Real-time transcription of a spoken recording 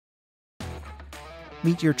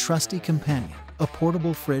Meet your trusty companion, a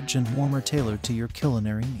portable fridge and warmer tailored to your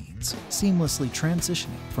culinary needs. Seamlessly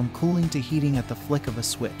transitioning from cooling to heating at the flick of a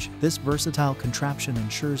switch, this versatile contraption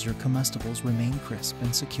ensures your comestibles remain crisp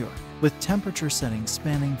and secure. With temperature settings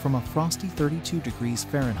spanning from a frosty 32 degrees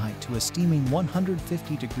Fahrenheit to a steaming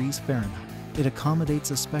 150 degrees Fahrenheit, it accommodates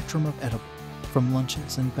a spectrum of edibles, from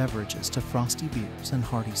lunches and beverages to frosty beers and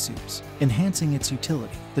hearty soups. Enhancing its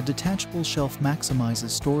utility, the detachable shelf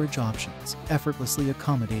maximizes storage options, effortlessly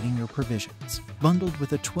accommodating your provisions. Bundled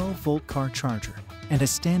with a 12-volt car charger and a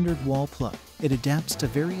standard wall plug, it adapts to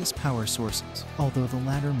various power sources, although the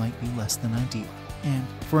latter might be less than ideal. And,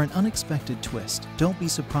 for an unexpected twist, don't be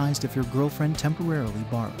surprised if your girlfriend temporarily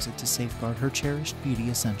borrows it to safeguard her cherished beauty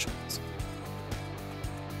essentials.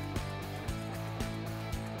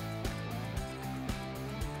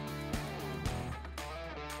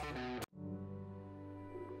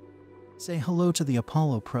 Say hello to the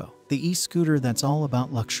Apollo Pro, the e-scooter that's all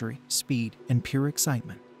about luxury, speed, and pure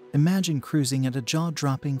excitement. Imagine cruising at a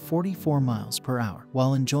jaw-dropping 44 miles per hour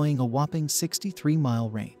while enjoying a whopping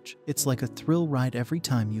 63-mile range. It's like a thrill ride every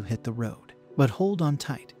time you hit the road. But hold on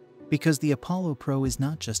tight, because the Apollo Pro is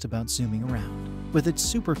not just about zooming around. With its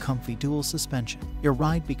super comfy dual suspension, your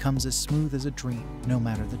ride becomes as smooth as a dream, no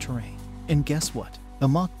matter the terrain. And guess what? The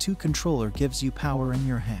Mach 2 controller gives you power in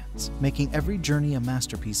your hands, making every journey a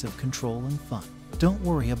masterpiece of control and fun. Don't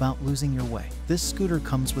worry about losing your way. This scooter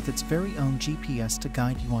comes with its very own GPS to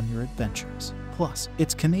guide you on your adventures. Plus,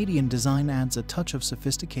 its Canadian design adds a touch of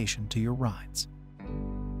sophistication to your rides.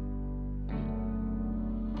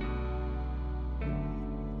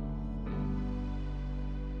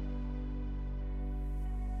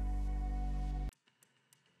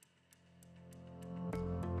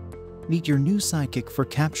 Meet your new sidekick for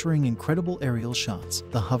capturing incredible aerial shots,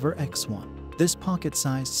 the Hover X1. This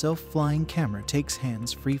pocket-sized self-flying camera takes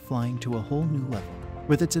hands-free flying to a whole new level.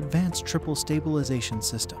 With its advanced triple stabilization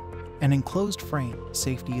system, an enclosed frame,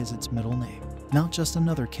 safety is its middle name. Not just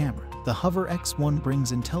another camera, the Hover X1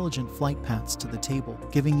 brings intelligent flight paths to the table,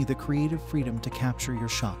 giving you the creative freedom to capture your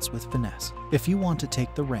shots with finesse. If you want to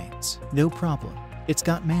take the reins, no problem. It's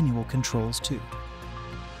got manual controls too.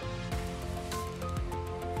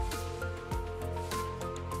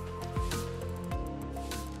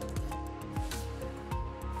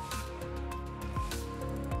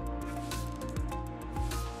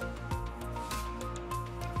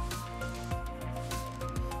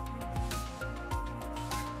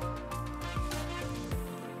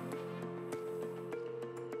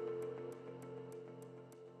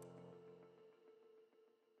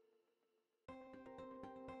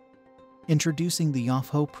 Introducing the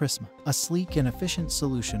YOFHO Prisma, a sleek and efficient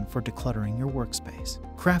solution for decluttering your workspace.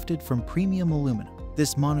 Crafted from premium aluminum,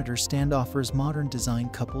 this monitor stand offers modern design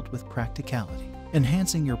coupled with practicality,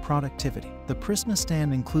 enhancing your productivity. The Prisma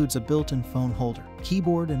stand includes a built-in phone holder,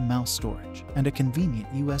 keyboard and mouse storage, and a convenient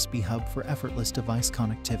USB hub for effortless device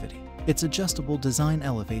connectivity. Its adjustable design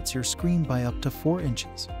elevates your screen by up to 4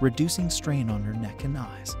 inches, reducing strain on your neck and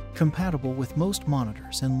eyes. Compatible with most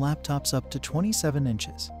monitors and laptops up to 27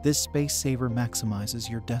 inches, this space saver maximizes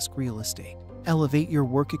your desk real estate. Elevate your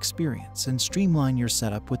work experience and streamline your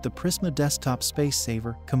setup with the Prisma Desktop Space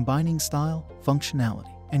Saver, combining style,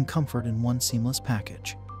 functionality, and comfort in one seamless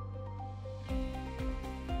package.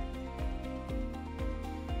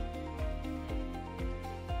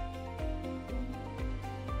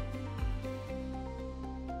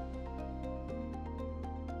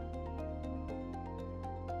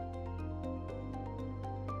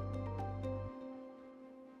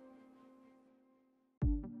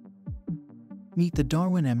 Meet the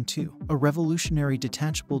Darwin M2, a revolutionary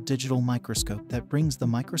detachable digital microscope that brings the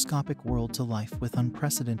microscopic world to life with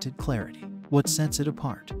unprecedented clarity. What sets it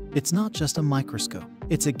apart? It's not just a microscope,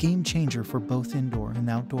 it's a game changer for both indoor and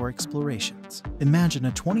outdoor explorations. Imagine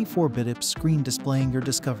a 24-bit screen displaying your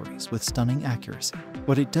discoveries with stunning accuracy.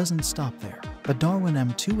 But it doesn't stop there. A Darwin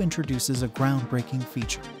M2 introduces a groundbreaking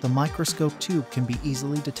feature. The microscope tube can be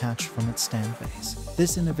easily detached from its stand base.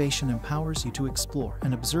 This innovation empowers you to explore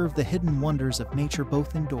and observe the hidden wonders of nature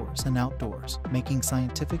both indoors and outdoors, making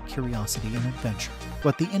scientific curiosity an adventure.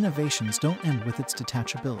 But the innovations don't end with its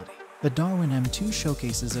detachability. The Darwin M2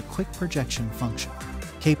 showcases a quick projection function,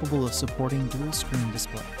 capable of supporting dual-screen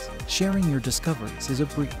displays. Sharing your discoveries is a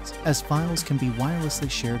breeze, as files can be wirelessly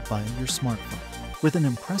shared via your smartphone. With an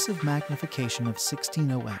impressive magnification of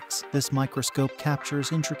 16x, this microscope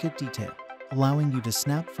captures intricate detail, allowing you to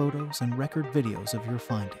snap photos and record videos of your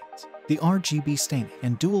findings. The RGB staining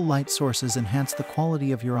and dual light sources enhance the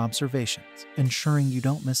quality of your observations, ensuring you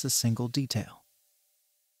don't miss a single detail.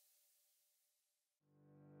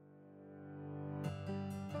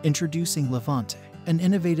 Introducing Levante, an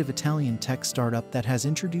innovative Italian tech startup that has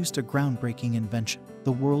introduced a groundbreaking invention,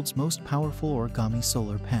 the world's most powerful origami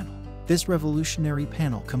solar panel. This revolutionary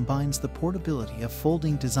panel combines the portability of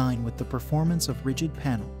folding design with the performance of rigid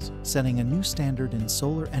panels, setting a new standard in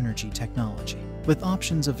solar energy technology. With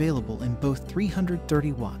options available in both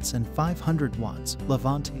 330 watts and 500 watts,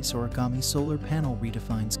 Levante's origami solar panel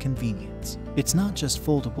redefines convenience. It's not just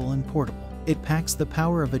foldable and portable. It packs the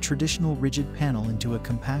power of a traditional rigid panel into a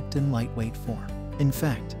compact and lightweight form. In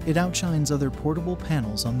fact, it outshines other portable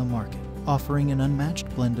panels on the market, offering an unmatched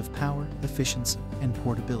blend of power, efficiency, and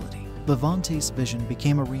portability. Levante's vision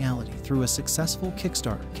became a reality through a successful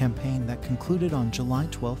Kickstarter campaign that concluded on July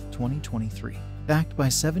 12, 2023. Backed by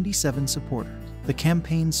 77 supporters, the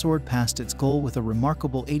campaign soared past its goal with a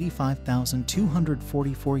remarkable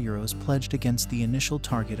 €85,244 pledged against the initial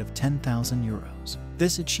target of €10,000.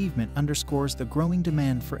 This achievement underscores the growing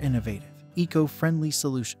demand for innovative, eco-friendly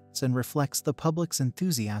solutions and reflects the public's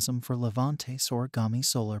enthusiasm for Levante's origami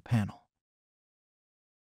solar panel.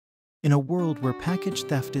 In a world where package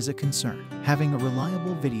theft is a concern, having a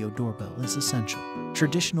reliable video doorbell is essential.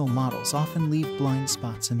 Traditional models often leave blind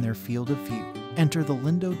spots in their field of view. Enter the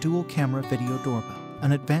Lindo dual-camera video doorbell,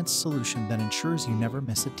 an advanced solution that ensures you never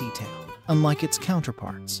miss a detail. Unlike its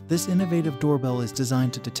counterparts, this innovative doorbell is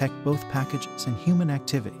designed to detect both packages and human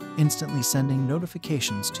activity, instantly sending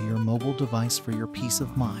notifications to your mobile device for your peace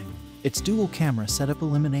of mind. Its dual-camera setup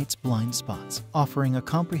eliminates blind spots, offering a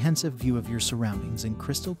comprehensive view of your surroundings in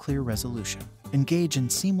crystal-clear resolution. Engage in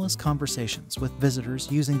seamless conversations with visitors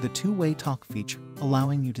using the two-way talk feature,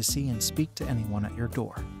 allowing you to see and speak to anyone at your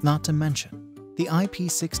door. Not to mention, the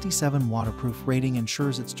IP67 waterproof rating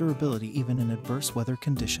ensures its durability even in adverse weather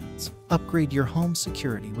conditions. Upgrade your home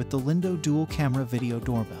security with the Lindo dual-camera video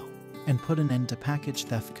doorbell and put an end to package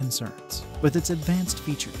theft concerns. With its advanced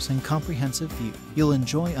features and comprehensive view, you'll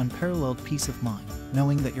enjoy unparalleled peace of mind,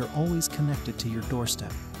 knowing that you're always connected to your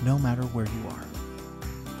doorstep, no matter where you are.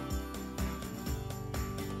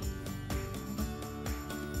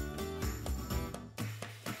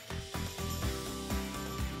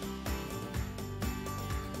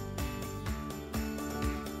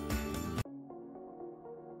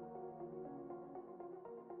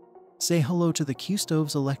 Say hello to the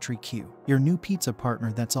Qstoves ElectriQ, your new pizza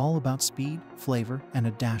partner that's all about speed, flavor, and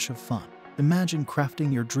a dash of fun. Imagine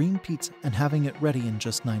crafting your dream pizza and having it ready in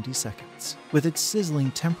just 90 seconds. With its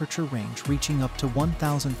sizzling temperature range reaching up to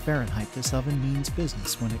 1000 Fahrenheit, this oven means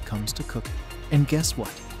business when it comes to cooking. And guess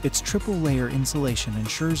what? Its triple-layer insulation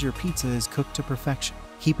ensures your pizza is cooked to perfection,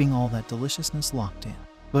 keeping all that deliciousness locked in.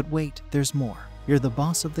 But wait, there's more. You're the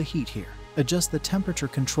boss of the heat here. Adjust the temperature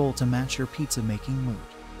control to match your pizza-making mood.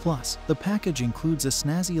 Plus, the package includes a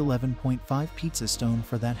snazzy 11.5 pizza stone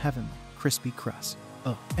for that heavenly, crispy crust.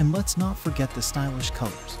 Oh, and let's not forget the stylish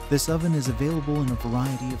colors. This oven is available in a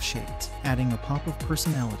variety of shades, adding a pop of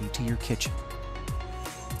personality to your kitchen.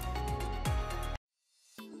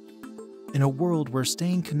 In a world where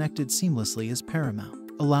staying connected seamlessly is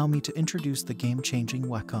paramount, allow me to introduce the game-changing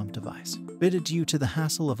Wicomm device. Bid adieu to the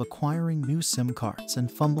hassle of acquiring new SIM cards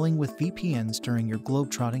and fumbling with VPNs during your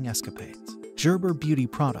globetrotting escapades. Gerber beauty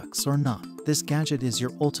products or not, this gadget is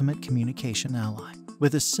your ultimate communication ally.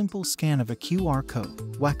 With a simple scan of a QR code,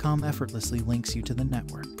 Wicomm effortlessly links you to the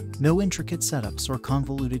network. No intricate setups or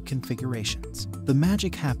convoluted configurations. The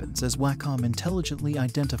magic happens as Wicomm intelligently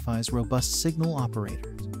identifies robust signal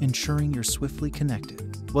operators, ensuring you're swiftly connected.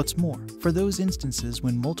 What's more, for those instances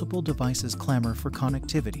when multiple devices clamor for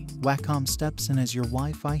connectivity, Wicomm steps in as your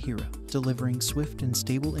Wi-Fi hero, delivering swift and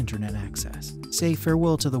stable internet access. Say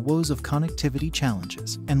farewell to the woes of connectivity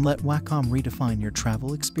challenges and let Wicomm redefine your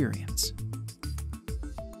travel experience.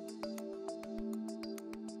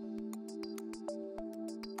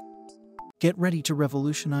 Get ready to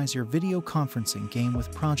revolutionize your video conferencing game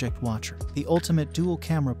with Project Watcher, the ultimate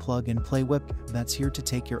dual-camera plug-and-play webcam that's here to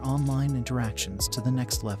take your online interactions to the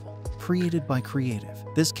next level. Created by Creative,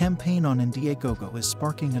 this campaign on Indiegogo is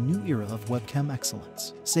sparking a new era of webcam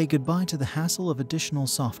excellence. Say goodbye to the hassle of additional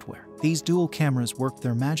software. These dual cameras work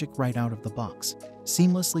their magic right out of the box,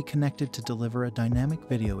 seamlessly connected to deliver a dynamic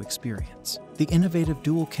video experience. The innovative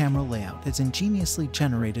dual-camera layout is ingeniously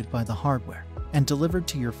generated by the hardware and delivered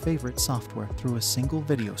to your favorite software through a single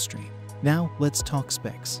video stream. Now, let's talk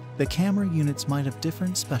specs. The camera units might have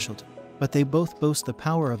different specialty, but they both boast the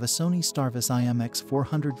power of a Sony Starvis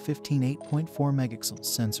IMX415 8.4 megapixel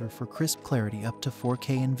sensor for crisp clarity up to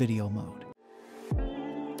 4K in video mode.